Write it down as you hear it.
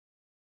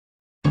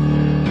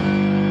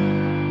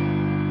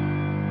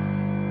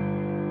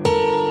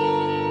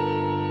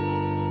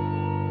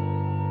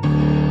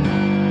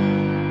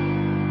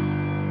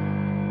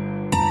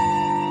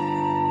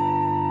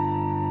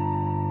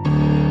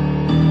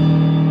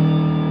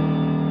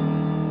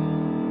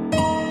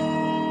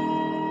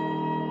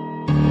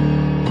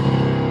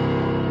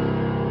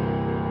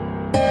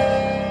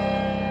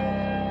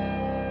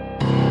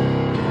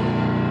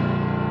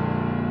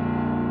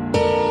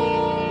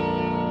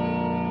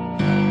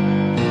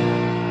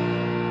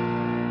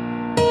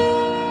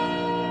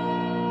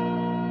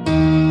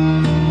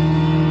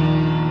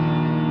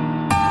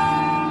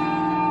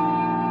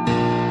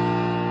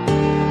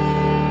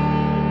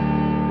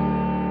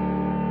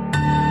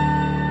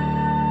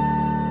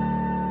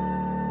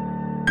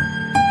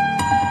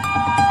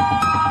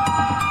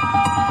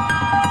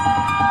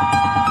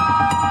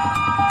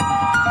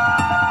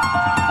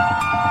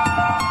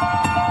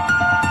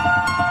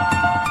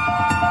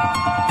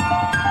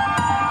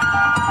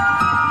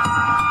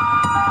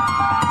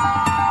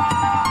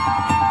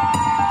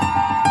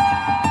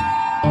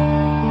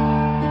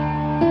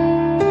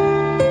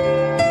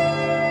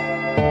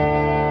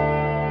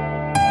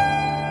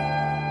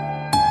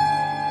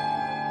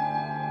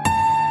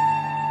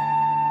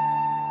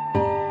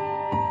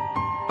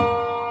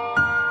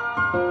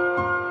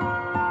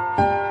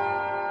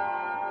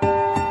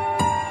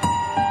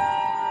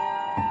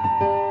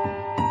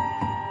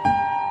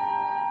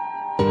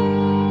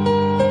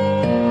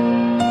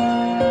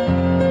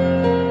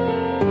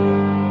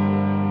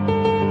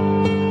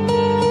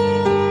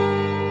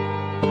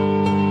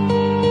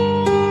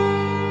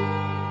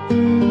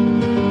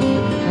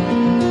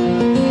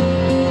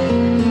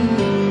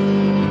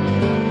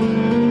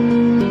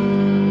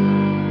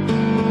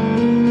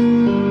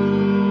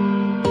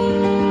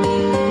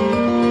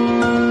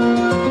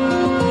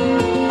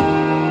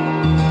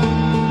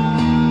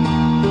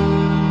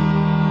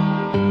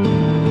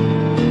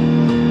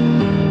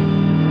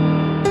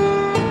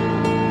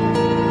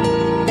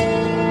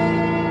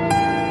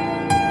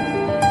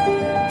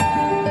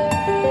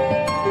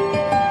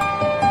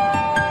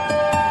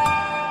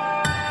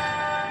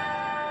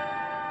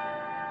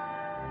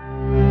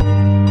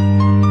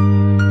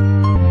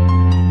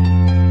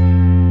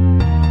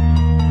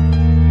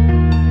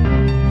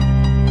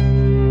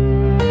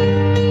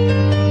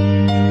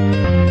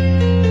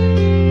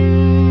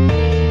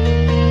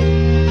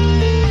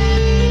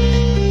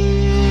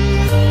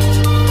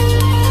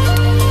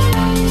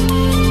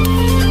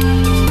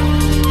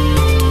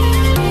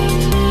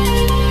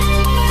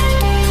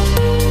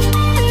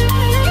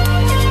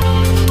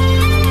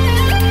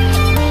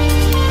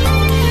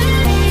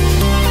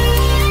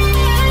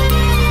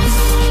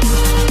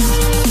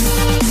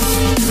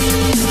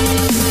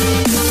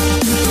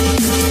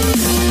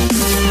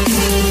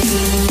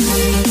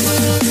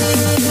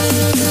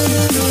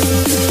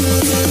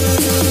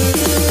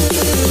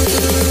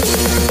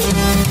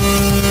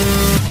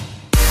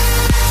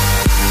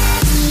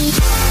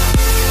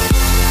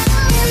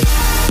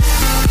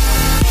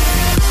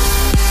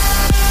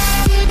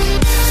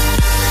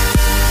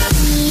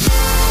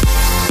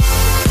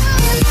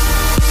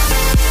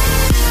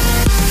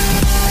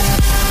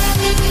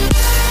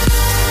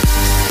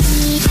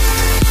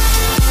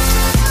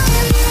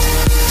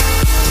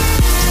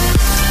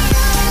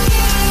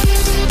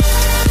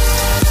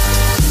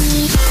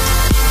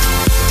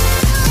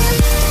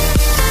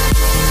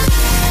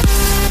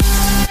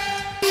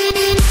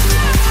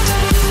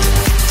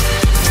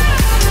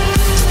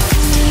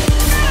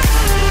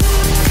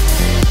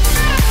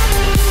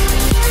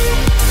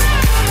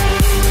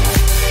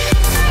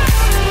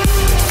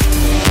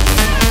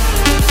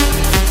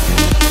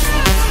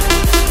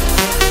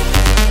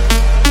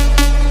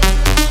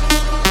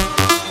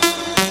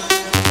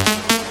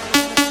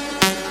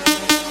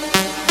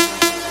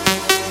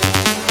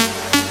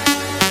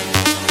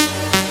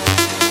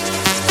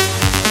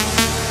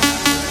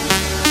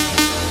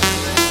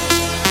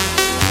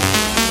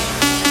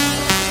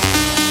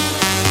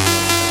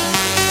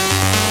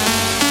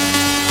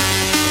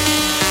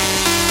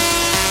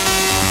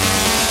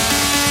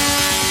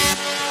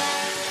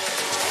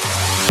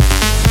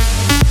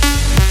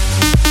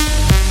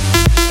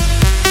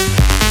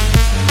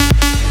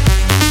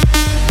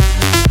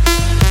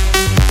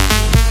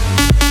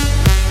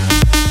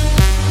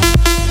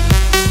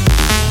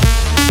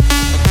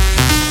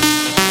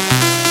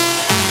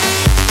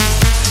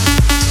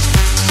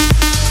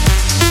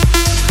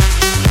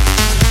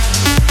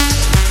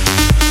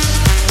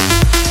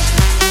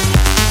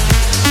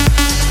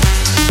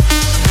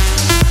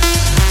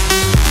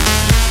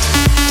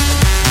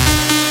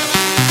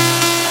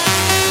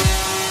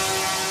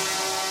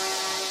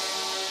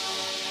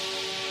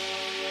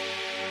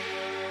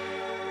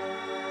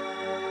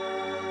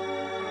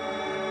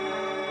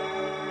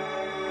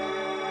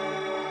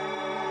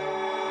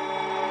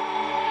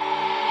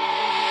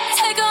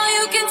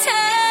can take.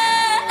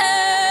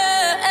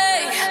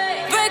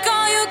 Break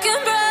all you can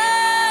break.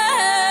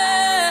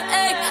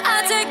 I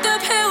take the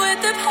pill with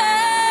the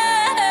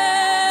pain.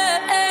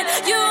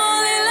 You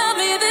only love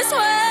me this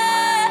way.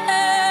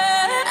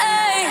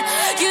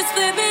 You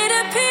split me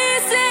to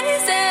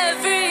pieces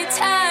every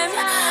time,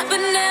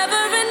 but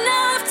never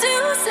enough to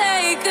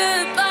say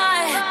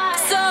goodbye.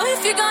 So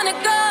if you're gonna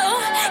go,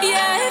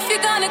 yeah, if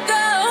you're gonna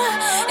go,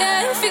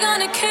 yeah, if you're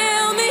gonna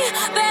kill me,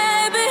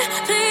 baby,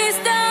 please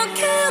don't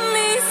kill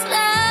me slow,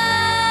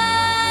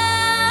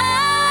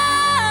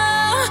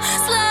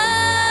 slow,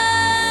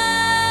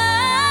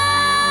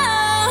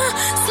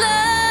 slow,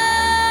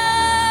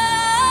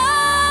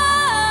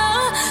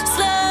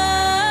 slow.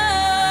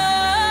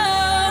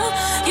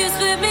 You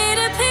split me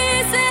to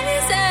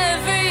pieces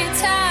every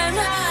time,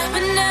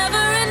 but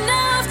never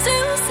enough to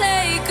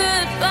say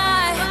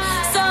goodbye.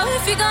 So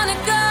if you're gonna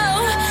go,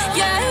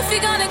 yeah, if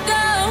you're gonna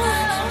go,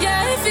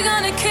 yeah, if you're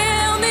gonna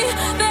kill me,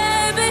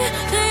 baby,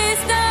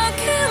 please don't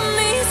kill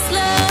me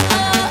slow.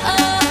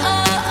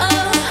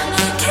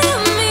 Kill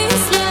me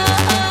slow.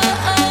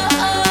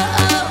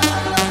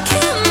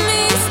 Kill me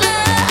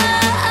slow.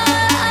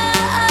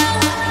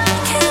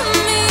 Kill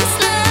me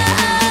slow.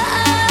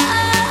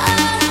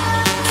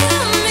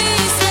 Kill me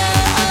slow.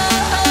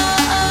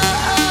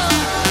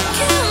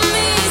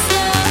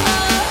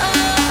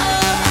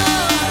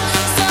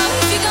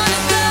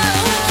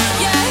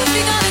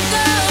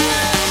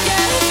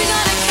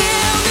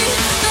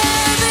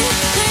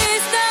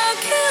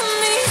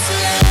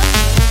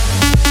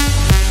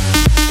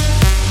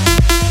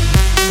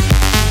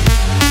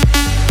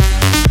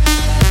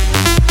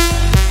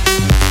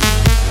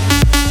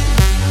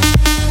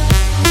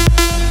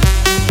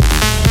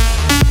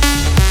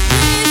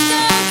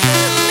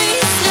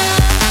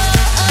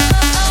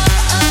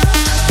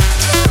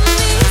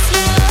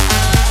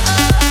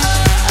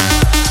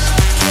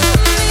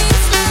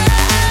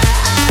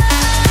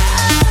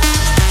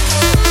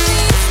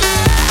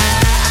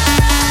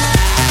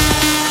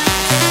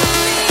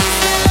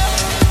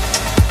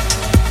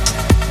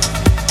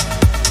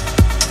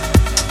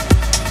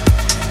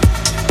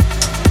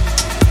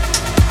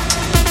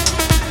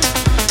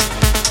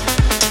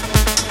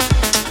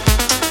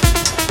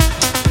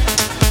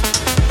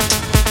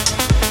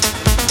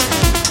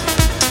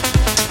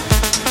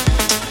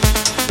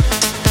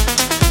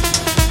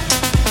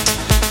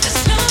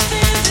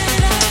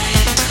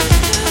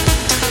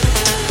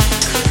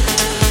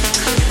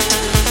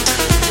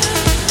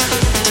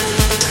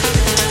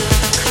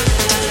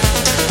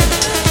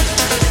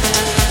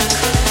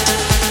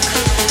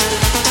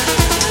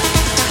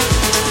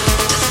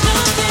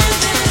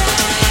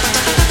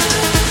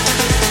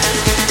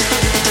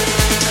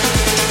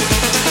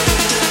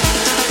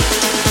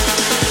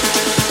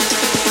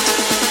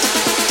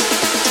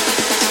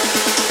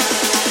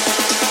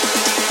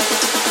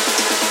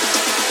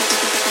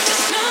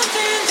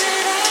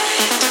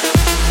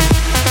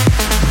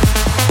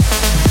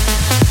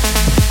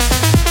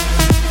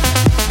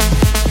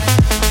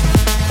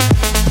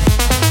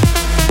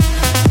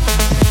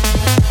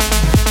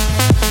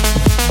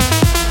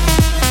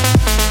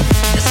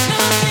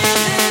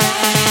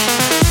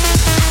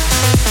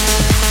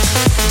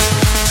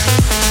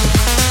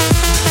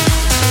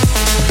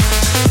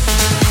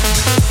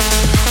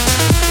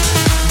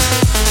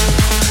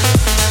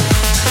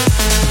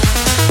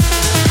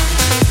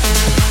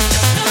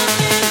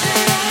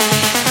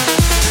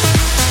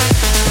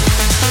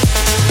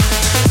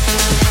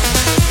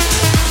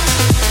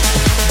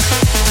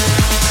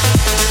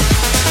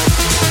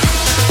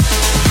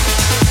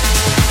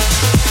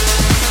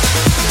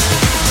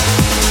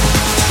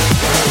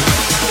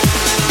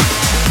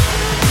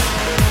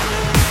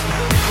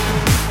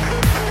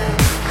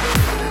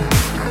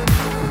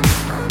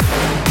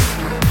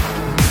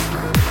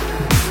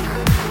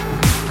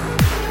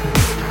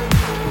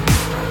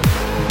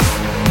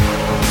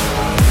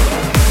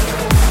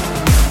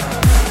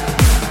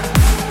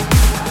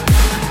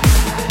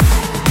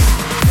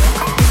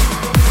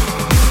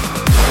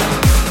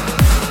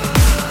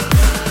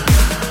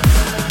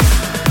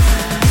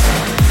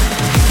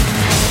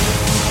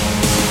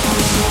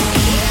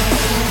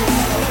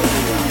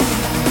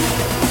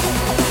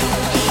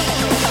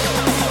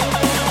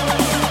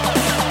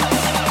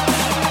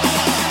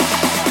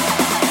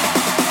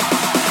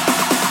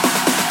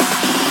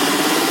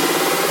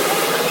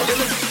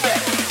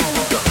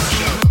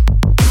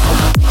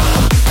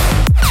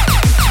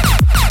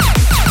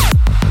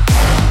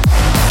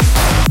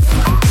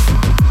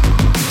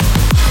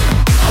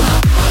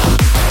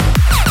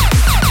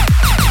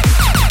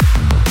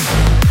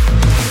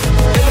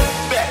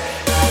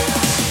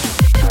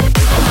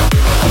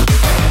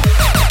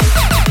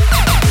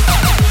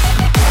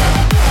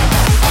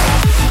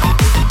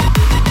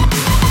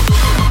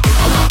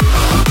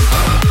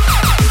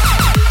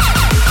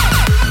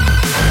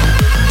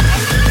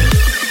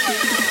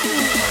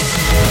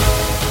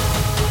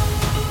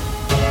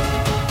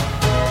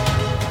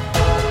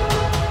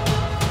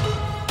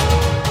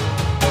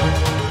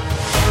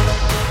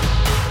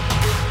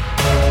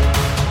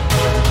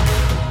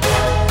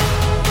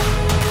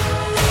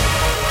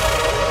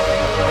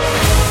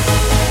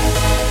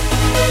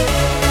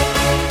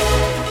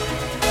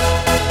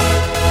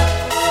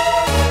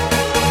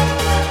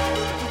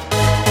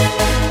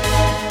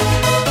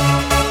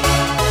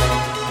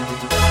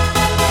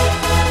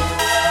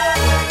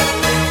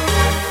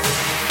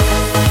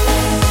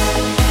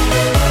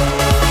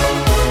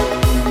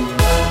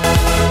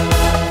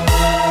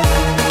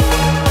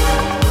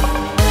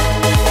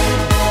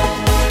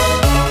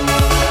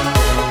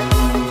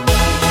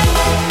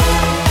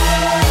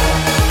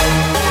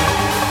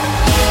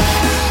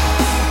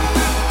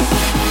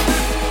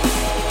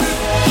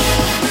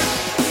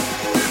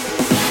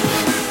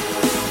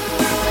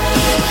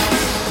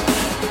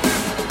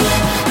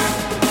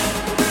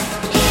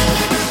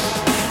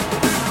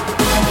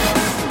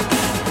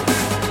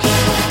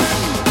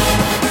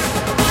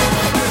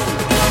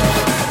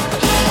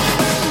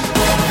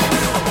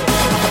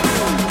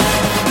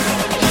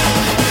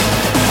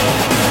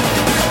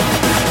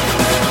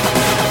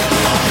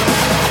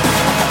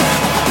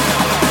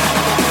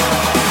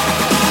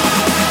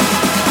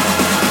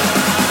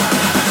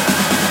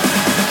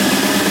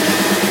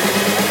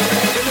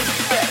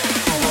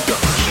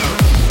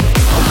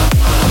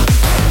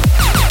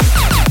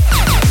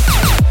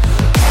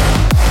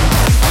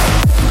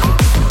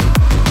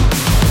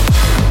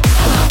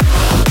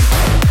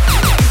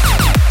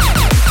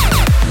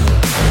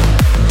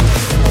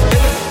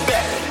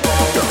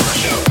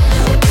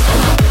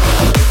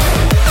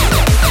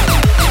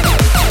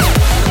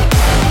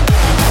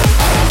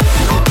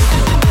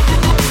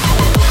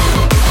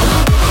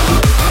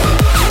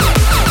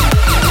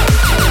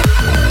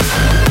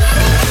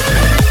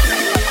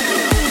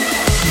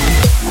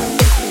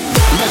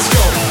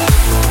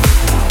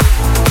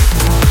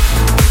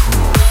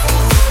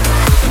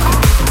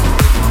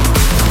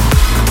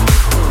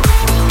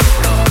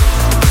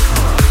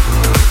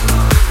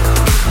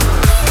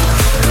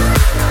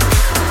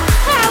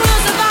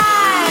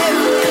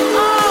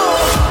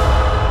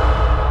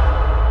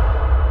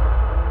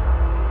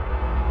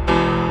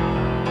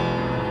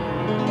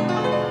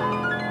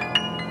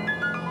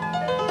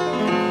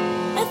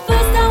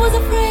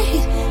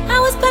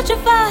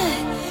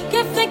 petrified.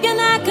 Kept thinking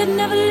I could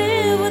never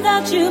live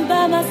without you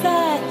by my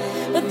side.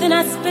 But then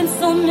I spent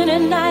so many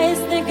nights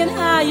thinking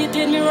how you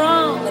did me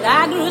wrong. But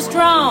I grew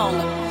strong,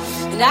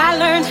 and I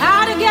learned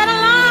how to get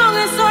along.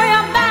 And so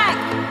you're back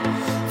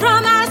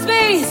from outer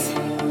space.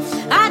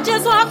 I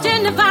just walked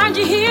in to find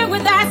you here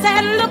with that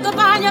sad look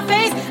upon your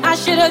face. I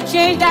should have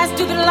changed that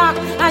stupid lock.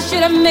 I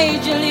should have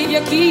made you leave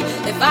your key.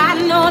 If I'd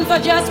known for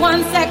just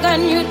 1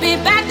 second you'd be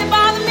back to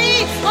bother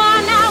me. Oh,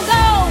 now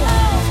go,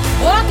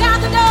 walk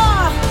out the door.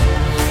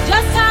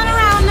 Just turn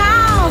around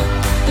now,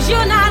 'cause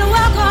you're not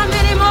welcome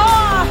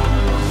anymore.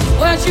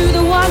 Weren't you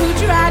the one who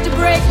tried to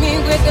break me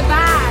with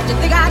goodbye? Did you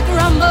think I'd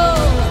crumble?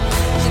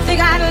 Did you think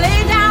I'd lay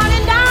down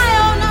and die?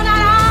 Oh, no,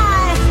 not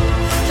I.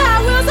 I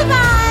will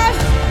survive.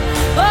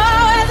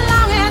 Oh, as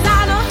long as I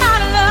know how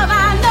to love,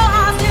 I know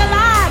I'll stay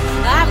alive.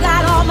 I've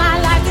got all my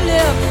life to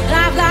live, and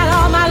I've got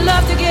all my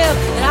love to give,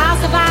 and I'll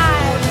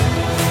survive.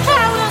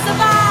 I will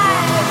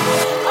survive.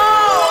 Oh.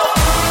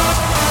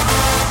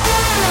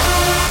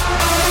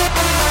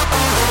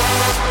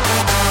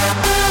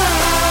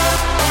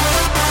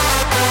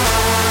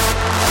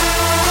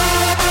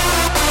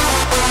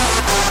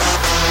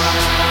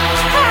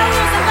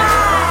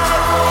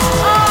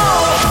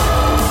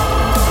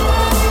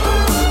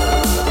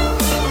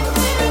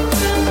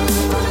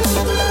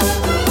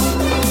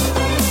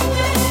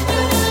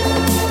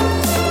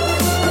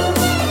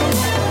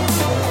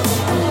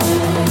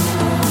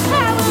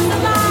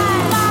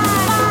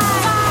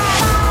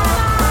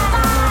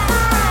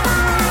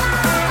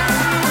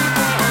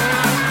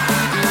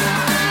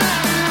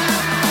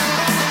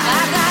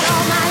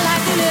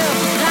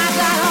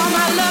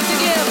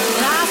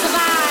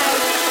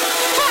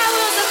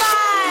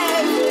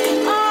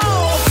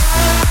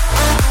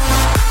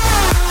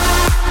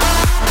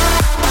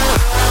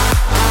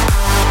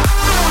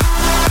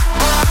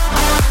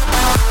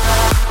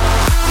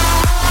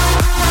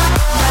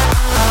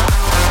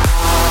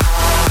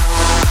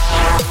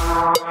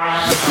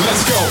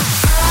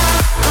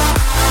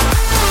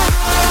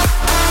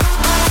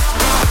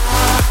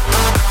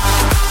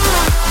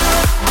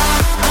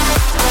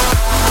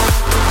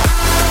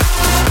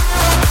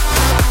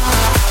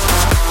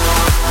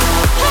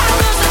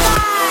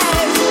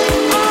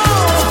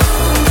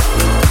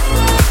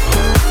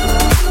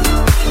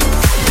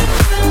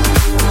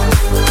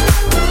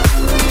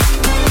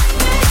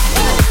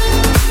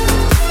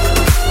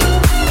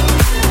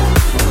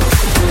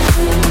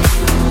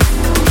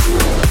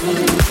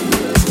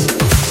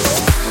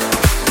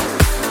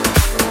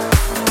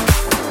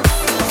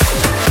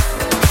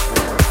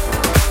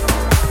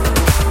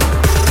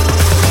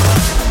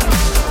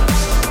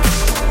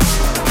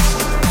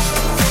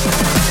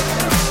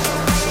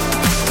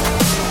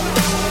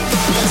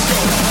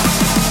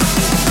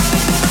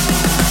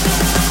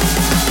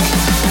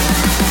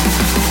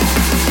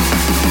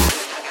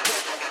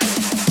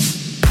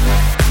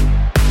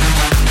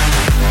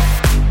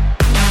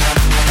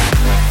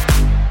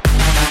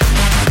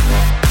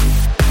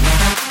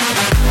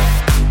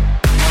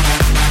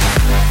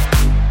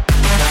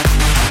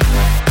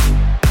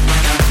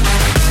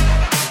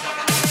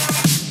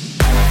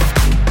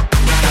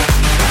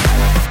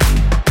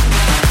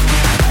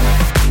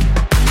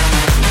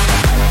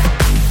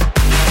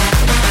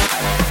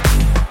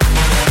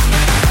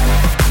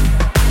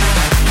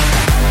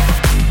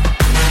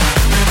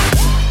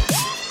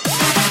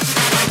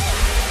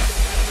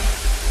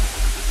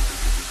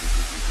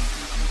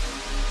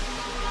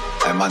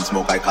 Man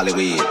smoke, I call it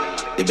weed,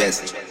 the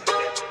best.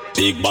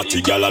 Big body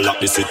gal lock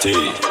the city.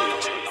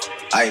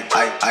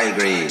 I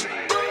agree.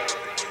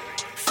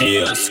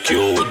 Fierce,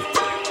 cute.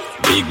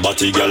 Big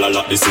body gal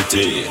lock the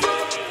city.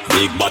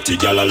 Big body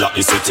gal lock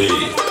the city.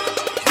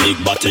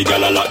 Big body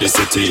gal lock the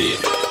city.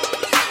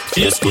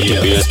 Fierce, cute,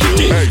 fierce,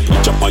 cute.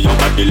 Touch up on your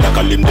body like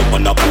a limb up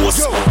on a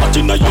post. Hot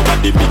inna your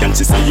body, me can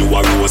see say you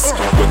a rose.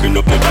 Working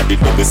up your body,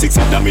 double six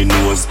in my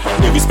nose.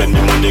 Baby spend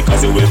me money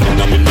 'cause you working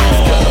on me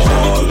nose.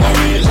 Little a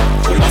real,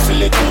 full of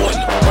silicone.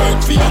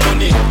 Work for your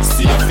money,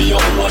 save for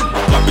your own.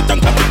 Clap it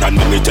and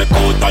let me take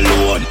out a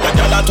loan. The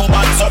girl a too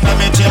bad, so let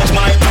me change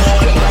my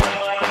tone.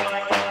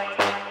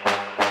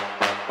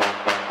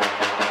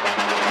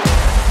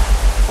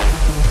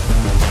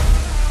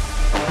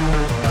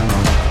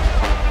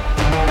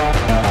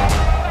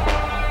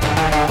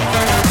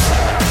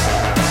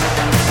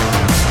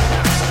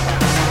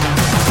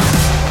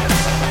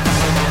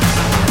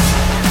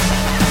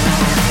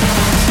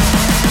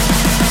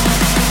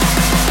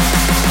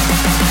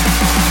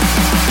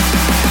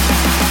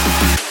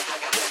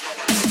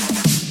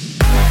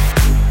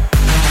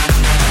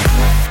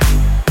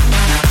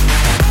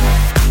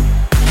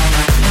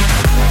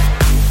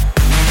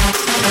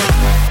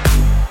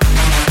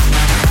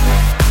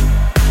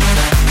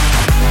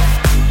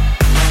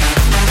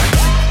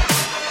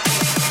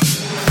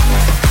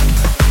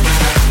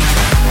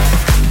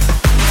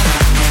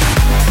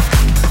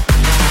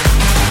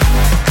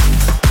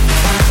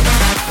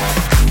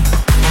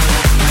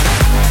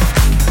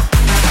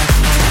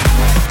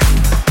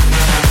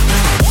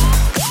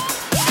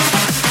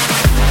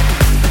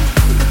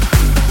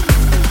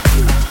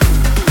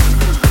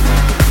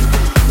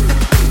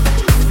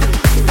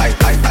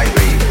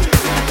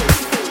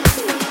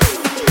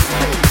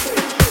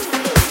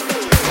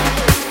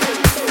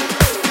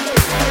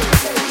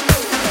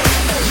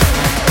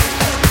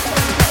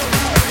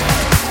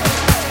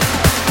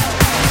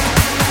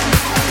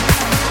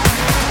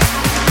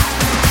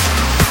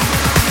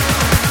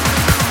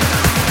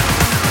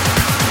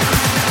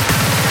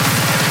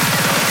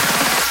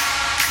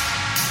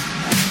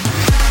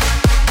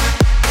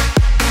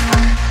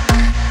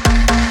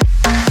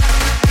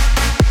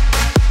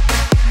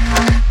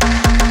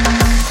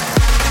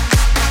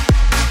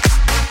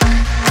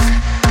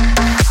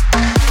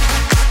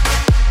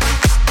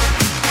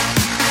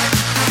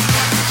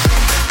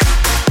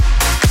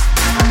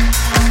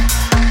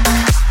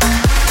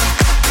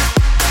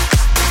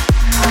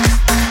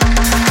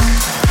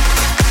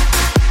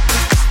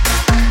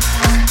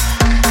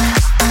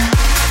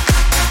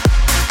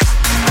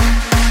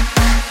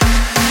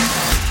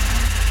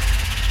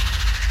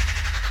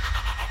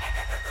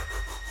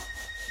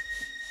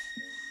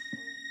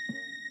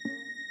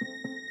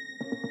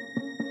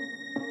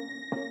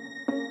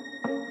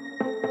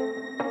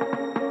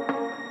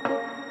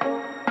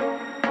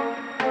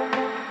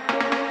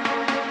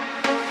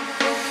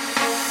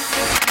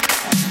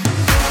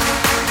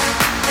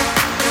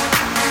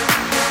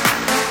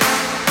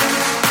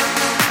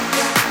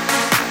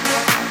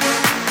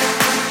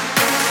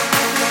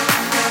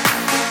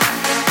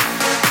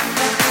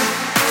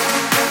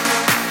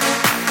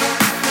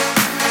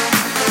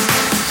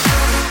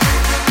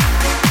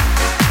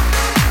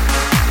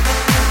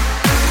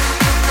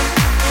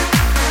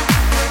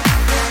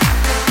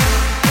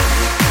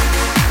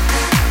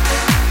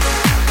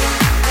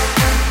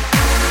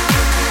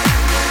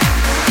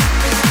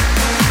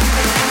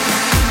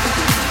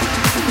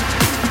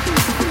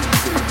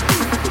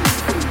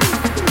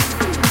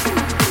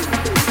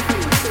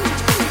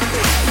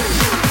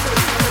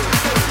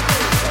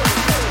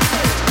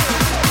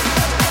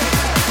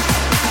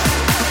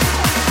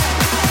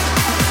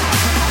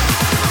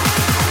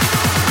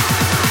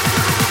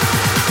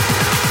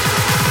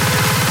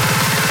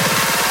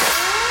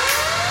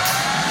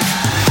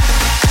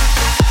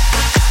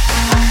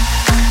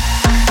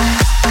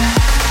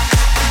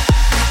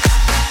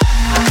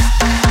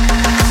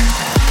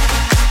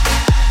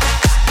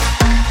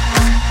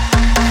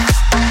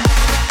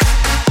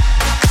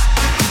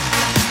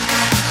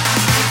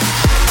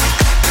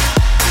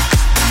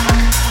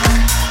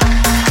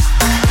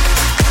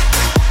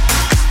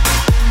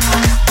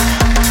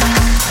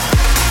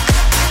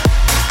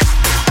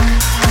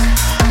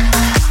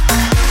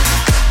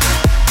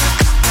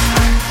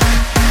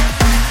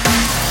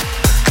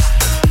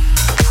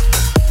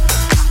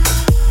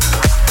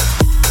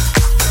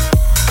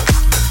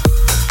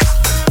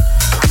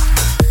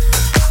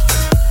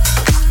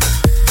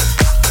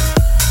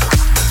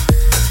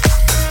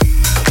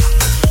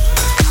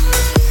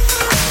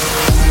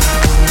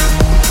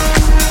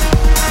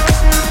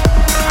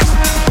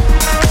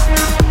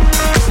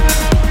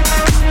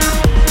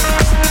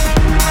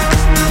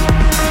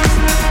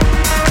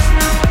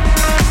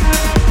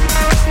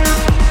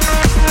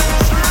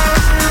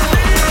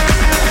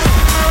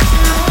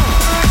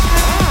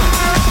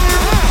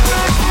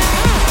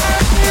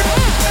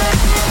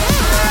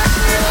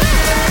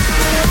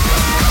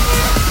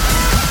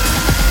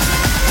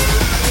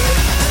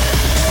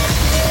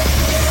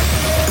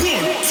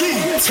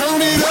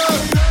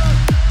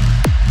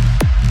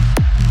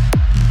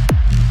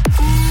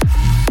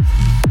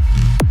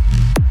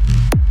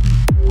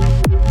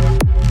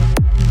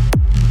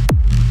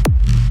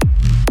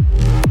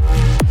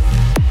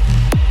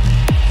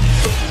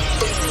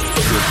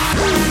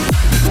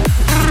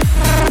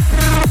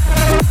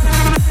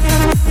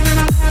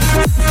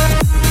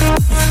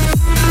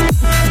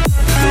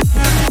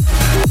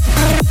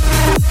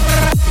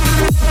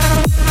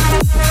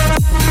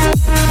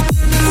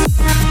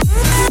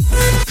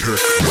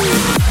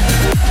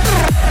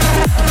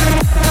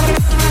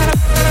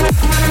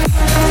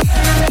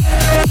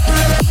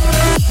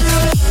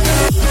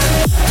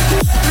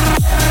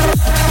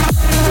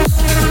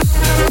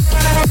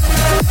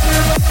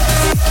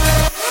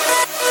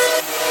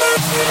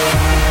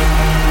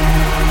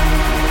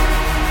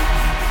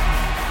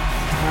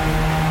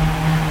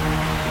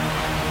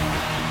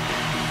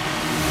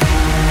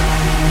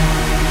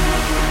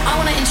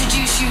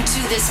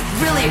 this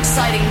really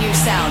exciting new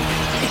sound.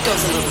 It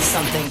goes a little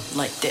something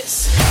like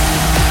this.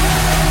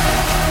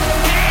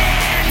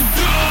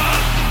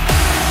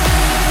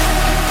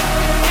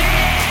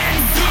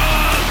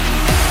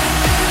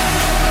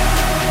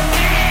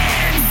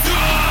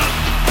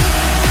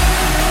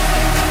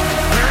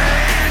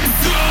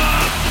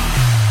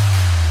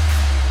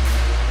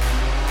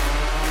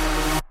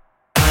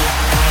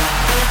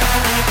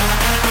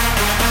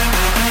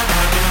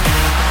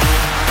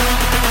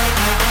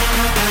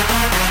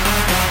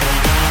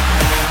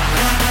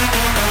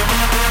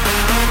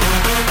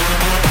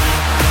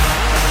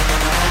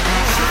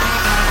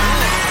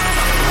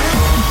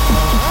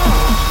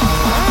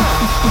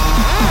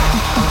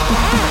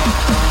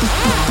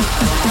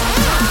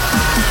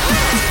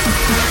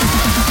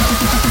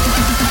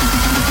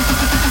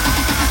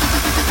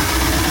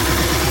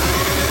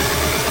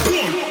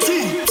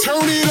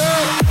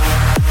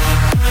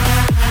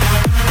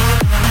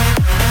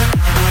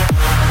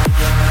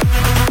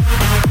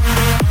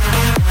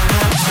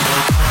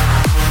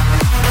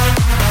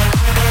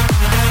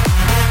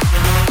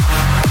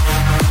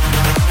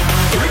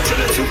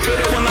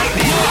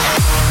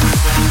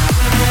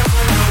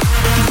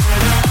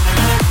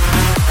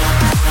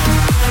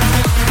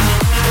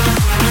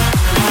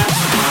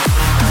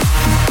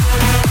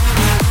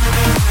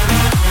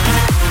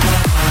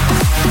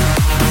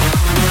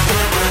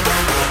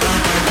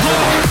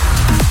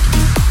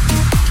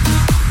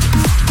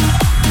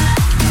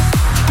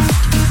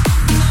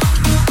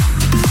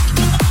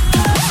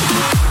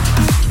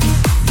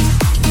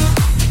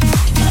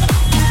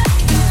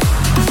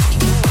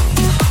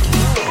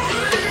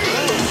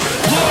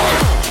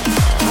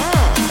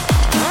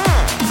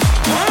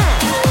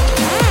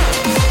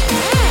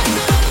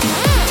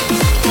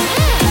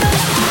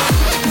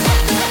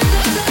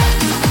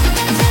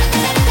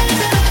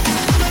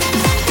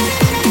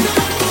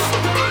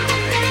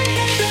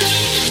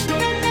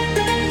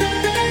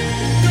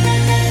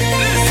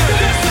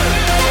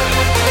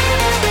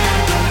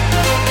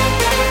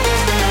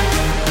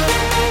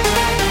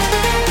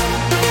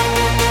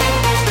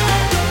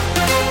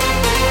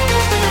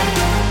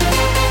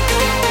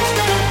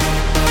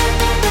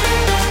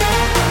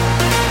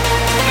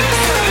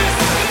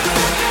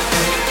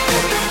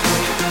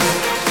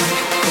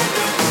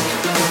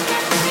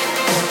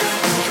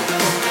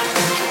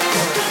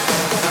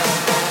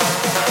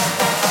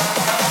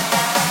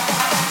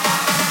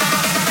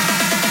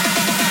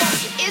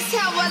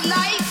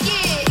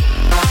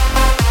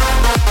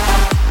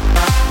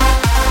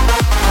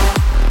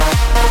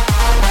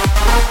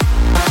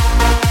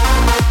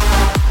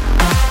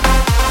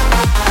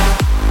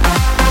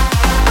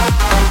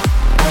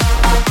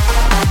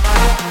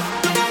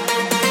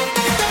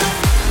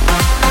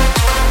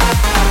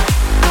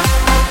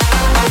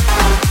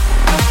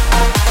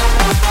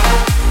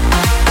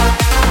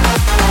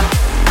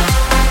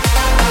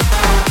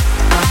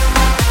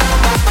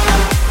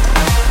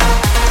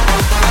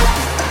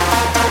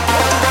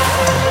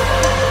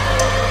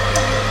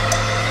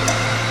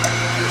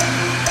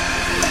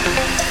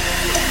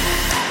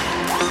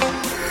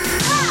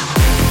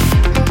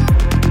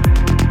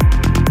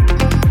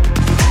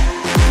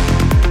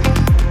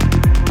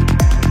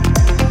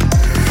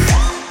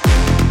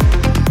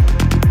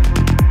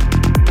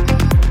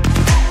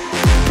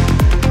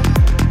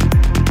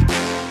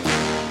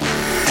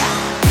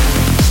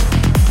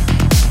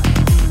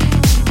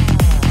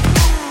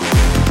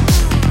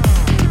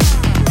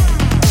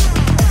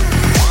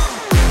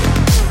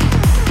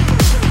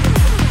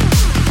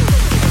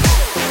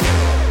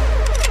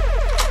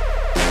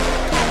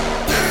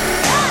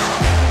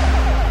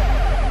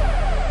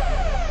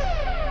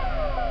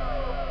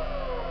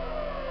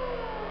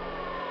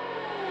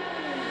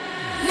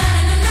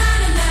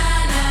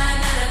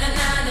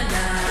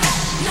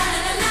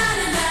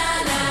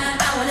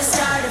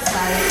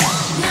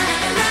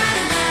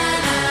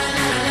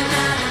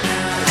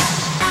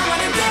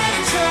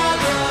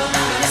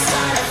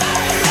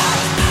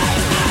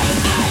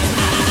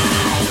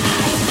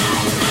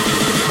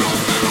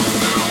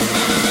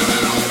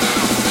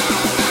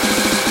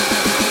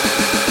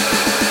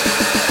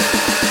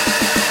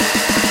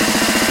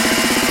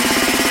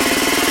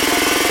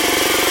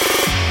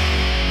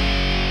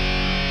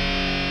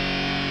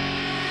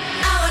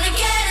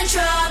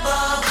 Control.